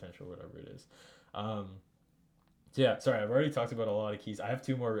full potential, whatever it is. So yeah, sorry, I've already talked about a lot of keys. I have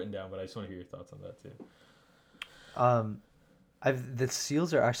 2 more written down, but I just want to hear your thoughts on that too. The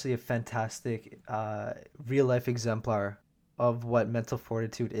seals are actually a fantastic real life exemplar of what mental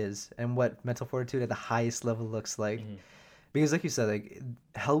fortitude is and what mental fortitude at the highest level looks like. Mm-hmm. Because like you said, like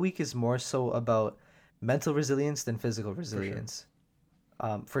Hell Week is more so about mental resilience than physical resilience.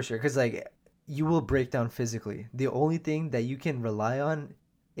 For sure. Because like you will break down physically. The only thing that you can rely on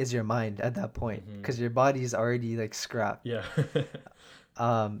is your mind at that point, because your body is already like scrap. Yeah.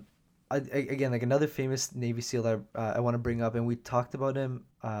 Again, like another famous Navy SEAL that I want to bring up, and we talked about him,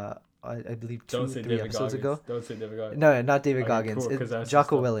 I believe 2-3 episodes ago. Don't say David Goggins. No, not David Goggins. Cool, it's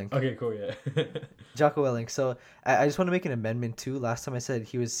Jocko Willink. Okay, cool, yeah. Jocko Willink. So I just want to make an amendment too. Last time I said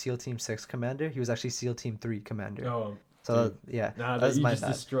he was SEAL Team 6 commander. He was actually SEAL Team 3 commander. Oh, so dude. Yeah, you just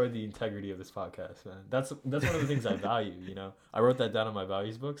destroyed the integrity of this podcast, man. That's one of the things I value. I wrote that down in my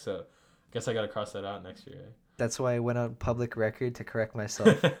values book, so I guess I gotta cross that out next year. Eh? That's why I went on public record to correct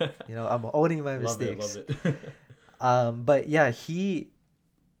myself. I'm owning my mistakes. Love it. But yeah, he.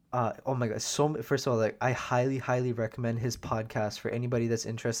 Oh my god! First of all, like I highly recommend his podcast for anybody that's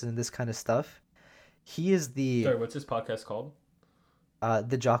interested in this kind of stuff. He is the. Sorry, what's his podcast called?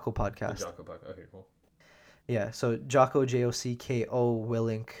 The Jocko podcast. The Jocko podcast. Okay, cool. Yeah, so Jocko, Jocko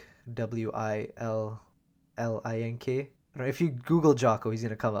Willink, Willink. I don't know, if you Google Jocko, he's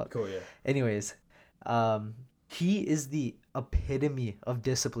gonna come up. Cool, yeah. Anyways, he is the epitome of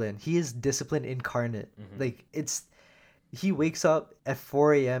discipline. He is discipline incarnate. Mm-hmm. Like he wakes up at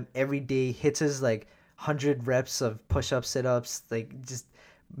 4 a.m. every day, hits his like 100 reps of push-ups, sit-ups, like just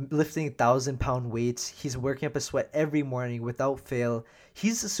lifting 1,000-pound weights. He's working up a sweat every morning without fail.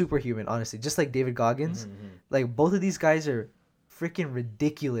 He's a superhuman, honestly, just like David Goggins. Mm-hmm. Like both of these guys are freaking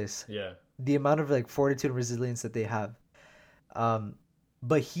ridiculous. Yeah. The amount of like fortitude and resilience that they have.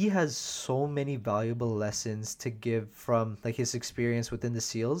 But he has so many valuable lessons to give from like his experience within the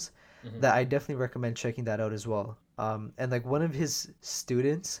SEALs that I definitely recommend checking that out as well. And like one of his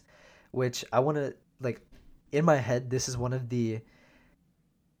students, which I want to like in my head, this is one of the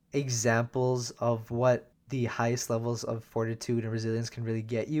examples of what the highest levels of fortitude and resilience can really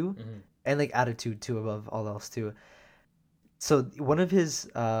get you, and like attitude too, above all else too. So one of his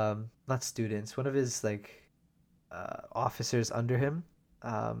not students, one of his like officers under him,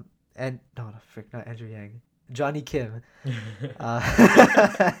 and not Andrew Yang, Johnny Kim.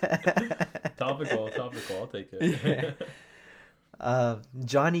 Topical, I'll take it.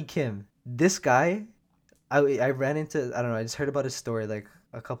 Johnny Kim, this guy, I ran into, I don't know, I just heard about his story like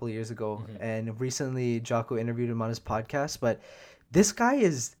a couple of years ago, and recently Jocko interviewed him on his podcast. But this guy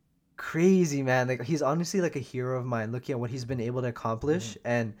is crazy, man. Like he's honestly like a hero of mine, looking at what he's been able to accomplish.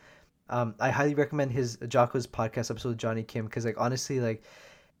 And I highly recommend Jocko's podcast episode with Johnny Kim, because like honestly, like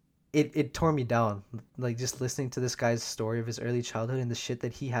it tore me down. Like just listening to this guy's story of his early childhood and the shit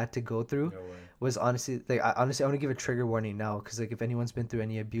that he had to go through was honestly like I want to give a trigger warning now, because like if anyone's been through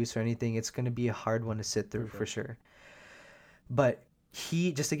any abuse or anything, it's gonna be a hard one to sit through for sure. But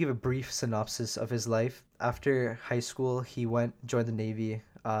he, just to give a brief synopsis of his life, after high school he joined the Navy,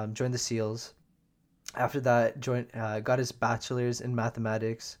 joined the SEALs. After that, got his bachelor's in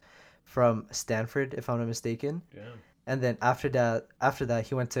mathematics from Stanford, if I'm not mistaken. Yeah. And then after that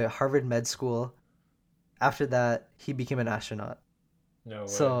he went to Harvard Med School. After that he became an astronaut. No way.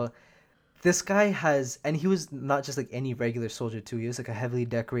 So this guy and he was not just like any regular soldier too. He was like a heavily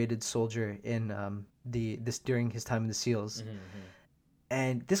decorated soldier in during his time in the SEALs.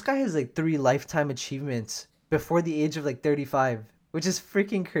 And this guy has like 3 lifetime achievements before the age of like 35, which is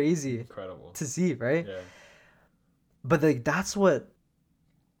freaking crazy. Incredible to see, right? Yeah. But like that's what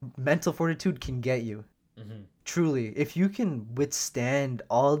mental fortitude can get you. Truly, if you can withstand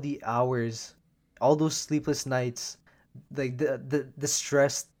all the hours, all those sleepless nights, like the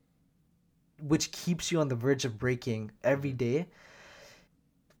stress which keeps you on the verge of breaking every day,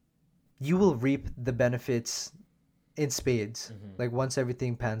 you will reap the benefits in spades. Like once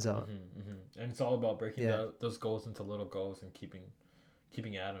everything pans out. And it's all about breaking Yeah. those goals into little goals and keeping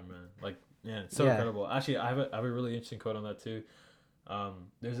at them, man. Like, yeah, it's so Yeah. incredible. Actually, I have a really interesting quote on that too.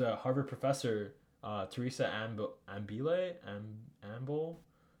 There's a Harvard professor, Teresa Amble.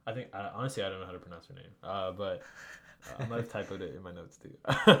 I think honestly I don't know how to pronounce her name. But I might have typoed it in my notes too.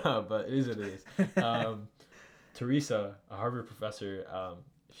 But it is what it is. Teresa, a Harvard professor,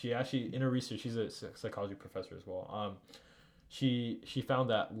 she actually in her research, she's a psychology professor as well. She found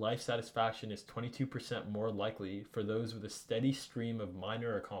that life satisfaction is 22% more likely for those with a steady stream of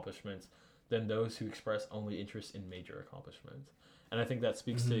minor accomplishments than those who express only interest in major accomplishments. And I think that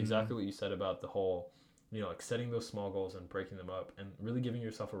speaks to exactly what you said about the whole, like setting those small goals and breaking them up and really giving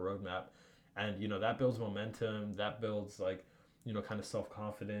yourself a roadmap. And, that builds momentum, that builds like, kind of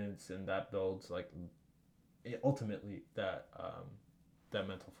self-confidence, and that builds like ultimately that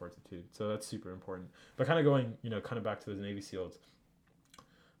mental fortitude. So that's super important. But kind of going, kind of back to the Navy SEALs,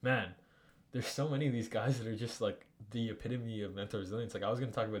 man, there's so many of these guys that are just like the epitome of mental resilience. Like I was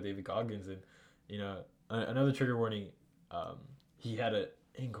going to talk about David Goggins, and another trigger warning. He had an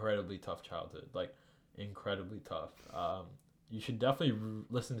incredibly tough childhood, like incredibly tough. You should definitely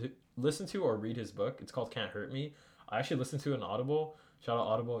listen to or read his book. It's called Can't Hurt Me. I actually listened to it on Audible. Shout out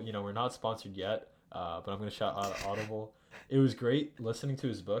Audible. We're not sponsored yet, but I'm going to shout out Audible. It was great listening to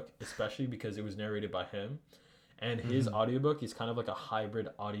his book, especially because it was narrated by him. And his audiobook is kind of like a hybrid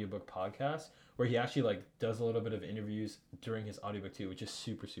audiobook podcast where he actually like does a little bit of interviews during his audiobook too, which is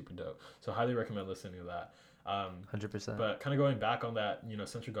super, super dope. So highly recommend listening to that. 100%. But kind of going back on that,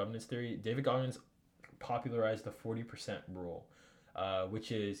 central governance theory, David Goggins popularized the 40% rule,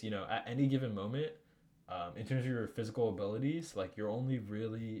 which is, at any given moment, in terms of your physical abilities, like you're only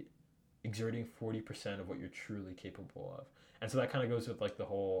really exerting 40% of what you're truly capable of. And so that kind of goes with like the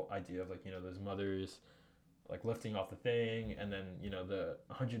whole idea of like, those mothers like lifting off the thing, and then, the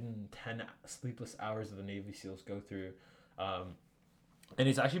 110 sleepless hours that the Navy SEALs go through. And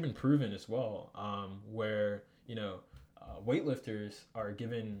it's actually been proven as well, where, weightlifters are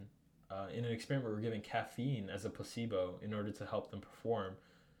given, in an experiment, we're given caffeine as a placebo in order to help them perform.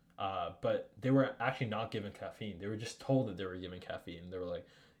 But they were actually not given caffeine. They were just told that they were given caffeine. They were like,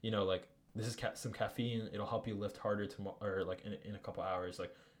 like, this is some caffeine. It'll help you lift harder tomorrow, or like in a couple hours.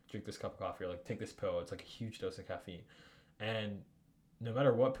 Like, drink this cup of coffee, or like take this pill. It's like a huge dose of caffeine. And no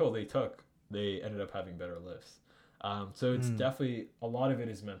matter what pill they took, they ended up having better lifts. So it's definitely, a lot of it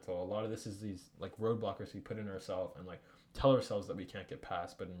is mental. A lot of this is these like roadblockers we put in ourselves and like tell ourselves that we can't get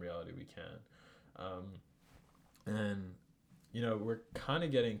past, but in reality we can. And we're kind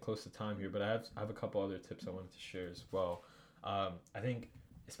of getting close to time here, but I have a couple other tips I wanted to share as well. I think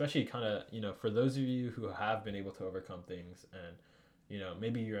especially kind of, for those of you who have been able to overcome things, and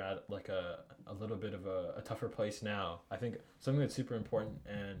maybe you're at like a little bit of a tougher place now. I think something that's super important,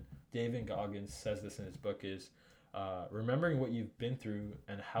 and David Goggins says this in his book, is remembering what you've been through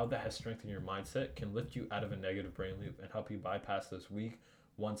and how that has strengthened your mindset can lift you out of a negative brain loop and help you bypass those weak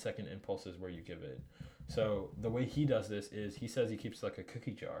 1 second impulses where you give in. So the way he does this is he says he keeps like a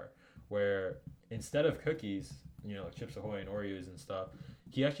cookie jar where instead of cookies, like Chips Ahoy and Oreos and stuff,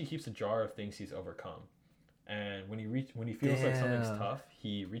 he actually keeps a jar of things he's overcome. And when he feels like something's tough,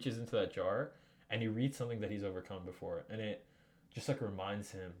 he reaches into that jar and he reads something that he's overcome before, and it just like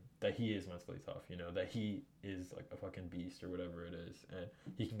reminds him that he is mentally tough, that he is like a fucking beast or whatever it is, and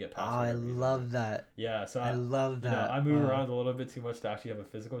he can get past. Oh, I love that. Yeah, so I love that. I move around a little bit too much to actually have a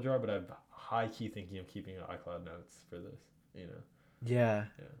physical jar, but I'm high key thinking of keeping an iCloud notes for this. Yeah.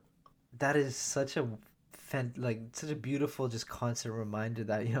 That is such a such a beautiful, just constant reminder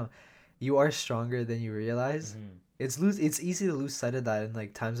that you are stronger than you realize. It's easy to lose sight of that in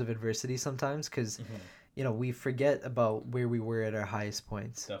like times of adversity sometimes, because we forget about where we were at our highest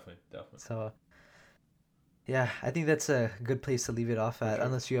points. Definitely. So yeah, I think that's a good place to leave it off at,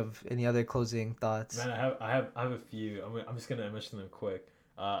 unless you have any other closing thoughts. Man, I have a few. I'm just gonna mention them quick.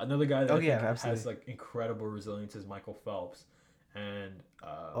 Another guy that I think has like incredible resilience is Michael Phelps, and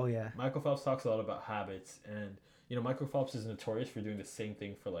Michael Phelps talks a lot about habits, and Michael Phelps is notorious for doing the same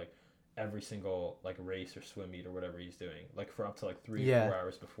thing for like every single like race or swim meet or whatever he's doing, like for up to like 3-4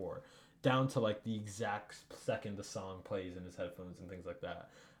 hours before, down to like the exact second the song plays in his headphones and things like that.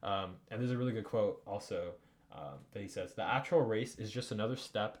 And there's a really good quote also that he says, "The actual race is just another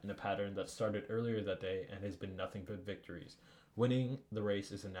step in a pattern that started earlier that day and has been nothing but victories. Winning the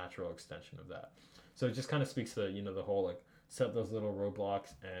race is a natural extension of that." So it just kind of speaks to the whole like set those little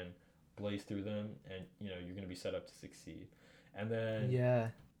roadblocks and blaze through them, and you're going to be set up to succeed. And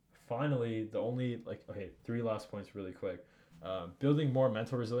then finally, the only three last points really quick. Building more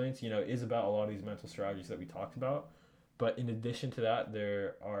mental resilience, is about a lot of these mental strategies that we talked about. But in addition to that,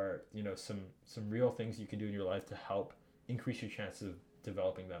 there are, some real things you can do in your life to help increase your chances of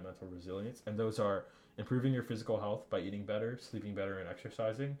developing that mental resilience. And those are improving your physical health by eating better, sleeping better, and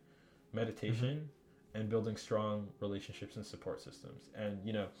exercising, meditation, and building strong relationships and support systems. And,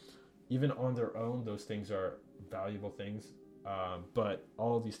 even on their own, those things are valuable things. But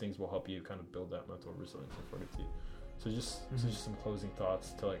all of these things will help you kind of build that mental resilience and fortitude. So just some closing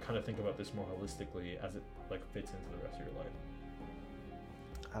thoughts to kind of think about this more holistically as it fits into the rest of your life.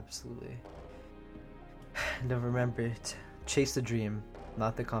 Absolutely. And remember, chase the dream,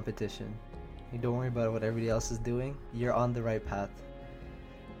 not the competition. You don't worry about what everybody else is doing. You're on the right path.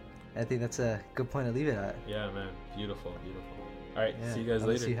 I think that's a good point to leave it at. Yeah, man. Beautiful. All right, see you guys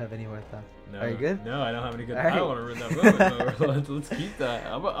later. Unless you have any more thoughts. No, are you good? No, I don't have any good. All right. I don't want to ruin that moment. So let's keep that.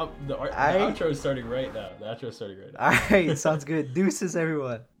 The outro is starting right now. All right, sounds good. Deuces,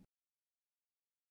 everyone.